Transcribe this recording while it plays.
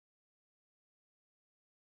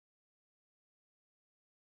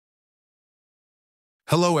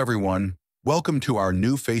Hello everyone, welcome to our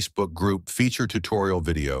new Facebook group feature tutorial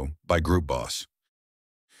video by Group Boss.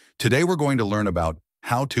 Today we're going to learn about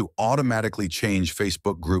how to automatically change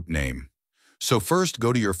Facebook group name. So first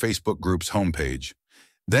go to your Facebook group's homepage,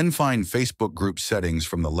 then find Facebook group settings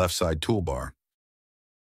from the left side toolbar.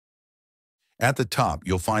 At the top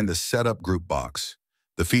you'll find the Setup Group box.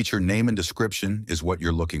 The feature name and description is what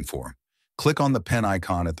you're looking for. Click on the pen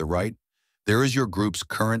icon at the right. There is your group's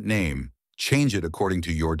current name. Change it according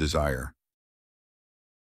to your desire.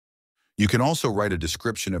 You can also write a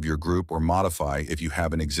description of your group or modify if you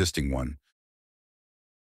have an existing one.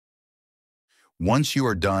 Once you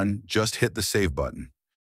are done, just hit the Save button.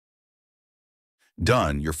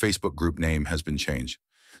 Done, your Facebook group name has been changed.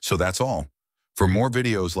 So that's all. For more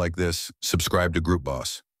videos like this, subscribe to Group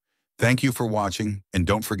Boss. Thank you for watching, and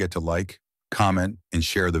don't forget to like, comment, and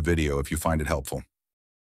share the video if you find it helpful.